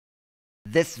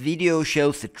This video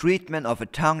shows the treatment of a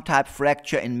tongue-type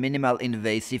fracture in minimal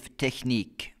invasive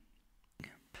technique.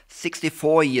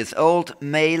 64 years old,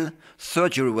 male,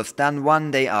 surgery was done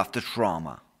one day after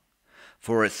trauma.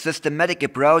 For a systematic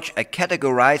approach, I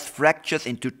categorized fractures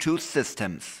into two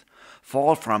systems: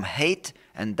 fall from height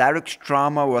and direct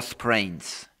trauma or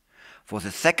sprains. For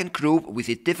the second group, we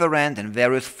see different and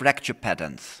various fracture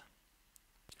patterns.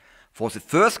 For the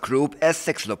first group,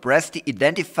 S6 Lopresti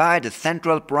identified a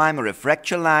central primary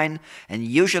fracture line and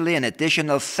usually an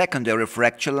additional secondary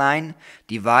fracture line,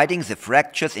 dividing the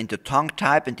fractures into tongue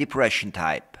type and depression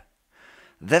type.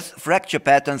 These fracture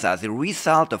patterns are the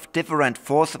result of different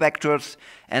force vectors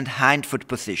and hindfoot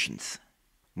positions.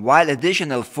 While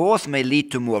additional force may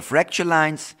lead to more fracture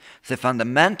lines, the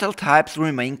fundamental types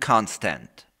remain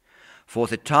constant. For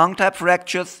the tongue type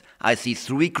fractures, I see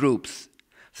three groups.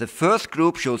 The first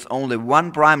group shows only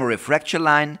one primary fracture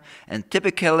line and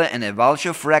typically an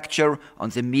avulsion fracture on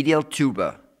the medial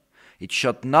tuber. It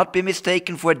should not be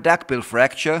mistaken for a duckbill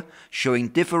fracture, showing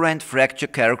different fracture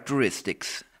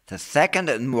characteristics. The second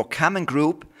and more common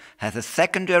group has a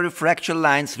secondary fracture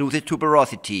line through the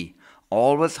tuberosity,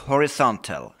 always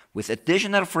horizontal. With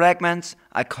additional fragments,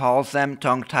 I call them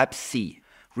tongue type C.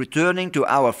 Returning to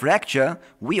our fracture,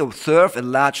 we observe a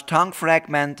large tongue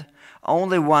fragment,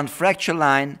 only one fracture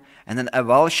line, and an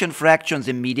avulsion fracture on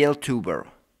the medial tuber.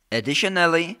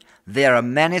 Additionally, there are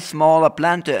many smaller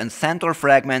plantar and central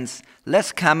fragments,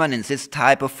 less common in this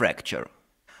type of fracture.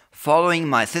 Following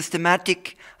my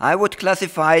systematic, I would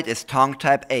classify it as tongue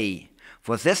type A.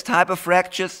 For this type of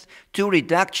fractures, two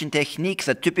reduction techniques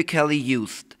are typically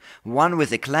used, one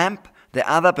with a clamp, the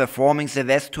other performing the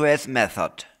West-to-S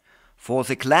method. For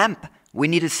the clamp, we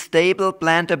need a stable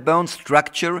plantar bone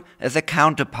structure as a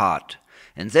counterpart.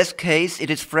 In this case, it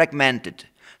is fragmented,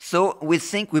 so we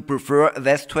think we prefer a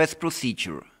West-to-S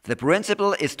procedure. The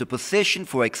principle is to position,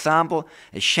 for example,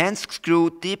 a shank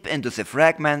screw deep into the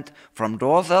fragment from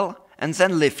dorsal and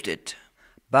then lift it.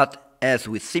 But as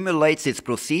we simulate this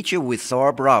procedure, we saw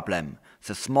a problem: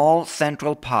 the small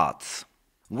central parts.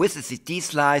 With the CT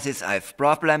slices, I have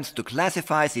problems to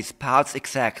classify these parts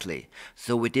exactly,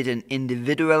 so we did an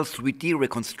individual 3D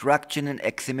reconstruction and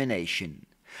examination.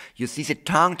 You see the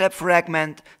tongue type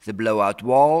fragment, the blowout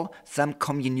wall, some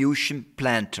comminution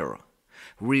plantar.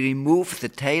 We remove the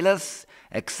talus,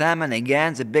 examine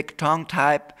again the big tongue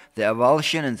type, the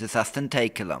avulsion and the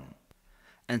sustentaculum.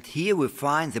 And here we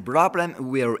find the problem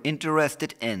we are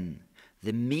interested in.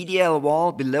 The medial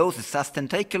wall below the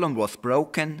sustentaculum was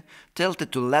broken,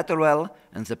 tilted to lateral,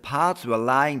 and the parts were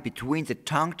lying between the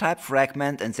tongue type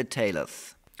fragment and the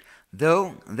talus.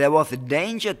 Though there was a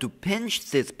danger to pinch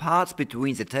these parts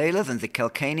between the talus and the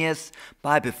calcaneus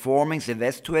by performing the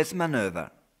West-to-S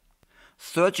maneuver.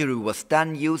 Surgery was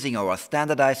done using our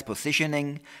standardized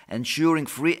positioning, ensuring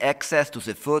free access to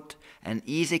the foot and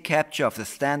easy capture of the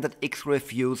standard X-ray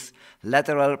views,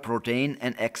 lateral, protein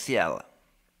and axial.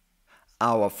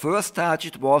 Our first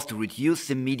target was to reduce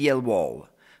the medial wall.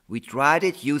 We tried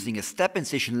it using a step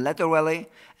incision laterally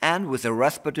and with a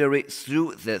respiratory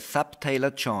through the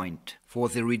subtalar joint. For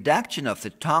the reduction of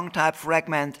the tongue type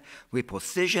fragment, we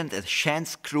positioned a shank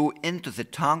screw into the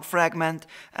tongue fragment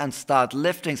and start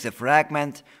lifting the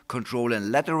fragment,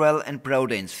 controlling lateral and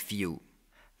proteins view.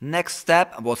 Next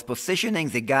step was positioning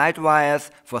the guide wires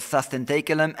for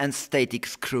sustentaculum and static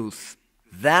screws.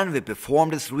 Then we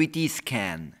performed a 3D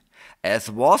scan.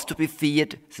 As was to be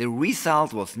feared, the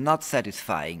result was not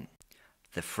satisfying.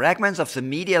 The fragments of the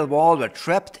medial wall were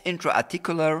trapped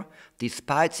intra-articular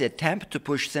despite the attempt to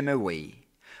push them away.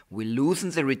 We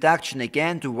loosened the reduction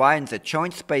again to widen the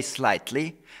joint space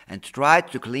slightly and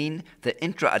tried to clean the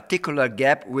intra-articular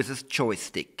gap with a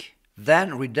joystick.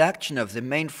 Then reduction of the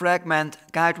main fragment,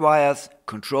 guide wires,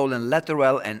 controlling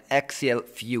lateral and axial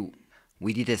view.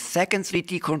 We did a second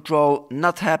 3D control,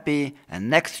 not happy, a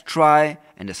next try,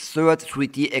 and a third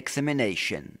 3D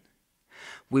examination.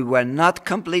 We were not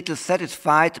completely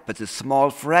satisfied, but the small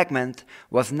fragment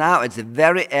was now at the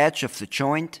very edge of the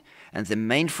joint, and the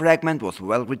main fragment was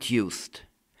well reduced.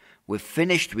 We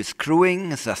finished with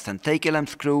screwing a sustentaculum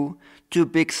screw, two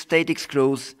big static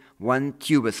screws, one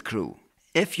tuber screw.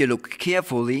 If you look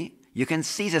carefully, you can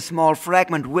see the small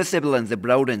fragment visible in the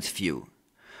Broden's view.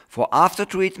 For after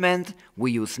treatment,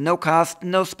 we use no cast,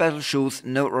 no special shoes,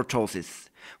 no orthosis.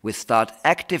 We start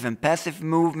active and passive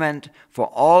movement for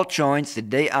all joints the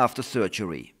day after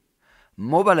surgery.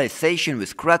 Mobilization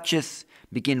with crutches,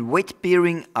 begin weight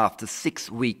bearing after 6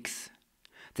 weeks.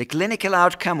 The clinical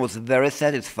outcome was very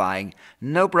satisfying,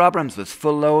 no problems with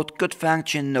full load, good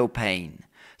function, no pain.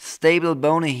 Stable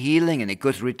bony healing and a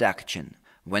good reduction.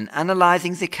 When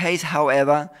analyzing the case,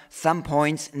 however, some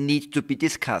points need to be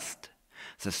discussed.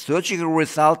 The surgical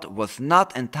result was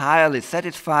not entirely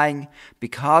satisfying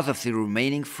because of the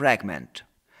remaining fragment.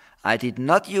 I did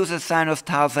not use a sinus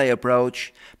tarsi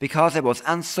approach because I was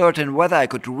uncertain whether I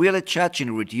could really judge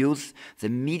and reduce the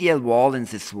medial wall in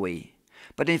this way,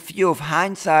 but in view of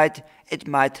hindsight, it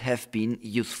might have been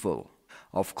useful.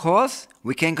 Of course,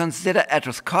 we can consider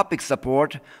arthroscopic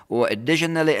support or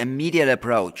additionally a medial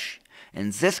approach. In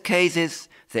these cases,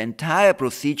 the entire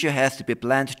procedure has to be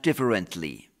planned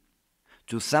differently.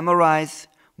 To summarize,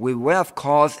 we were of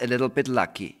course a little bit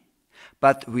lucky.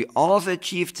 But we also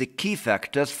achieved the key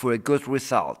factors for a good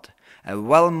result: a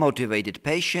well-motivated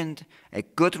patient, a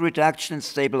good reduction in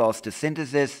stable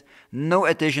osteosynthesis, no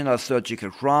additional surgical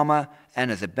trauma,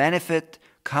 and as a benefit,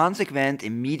 consequent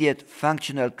immediate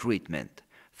functional treatment.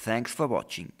 Thanks for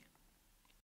watching.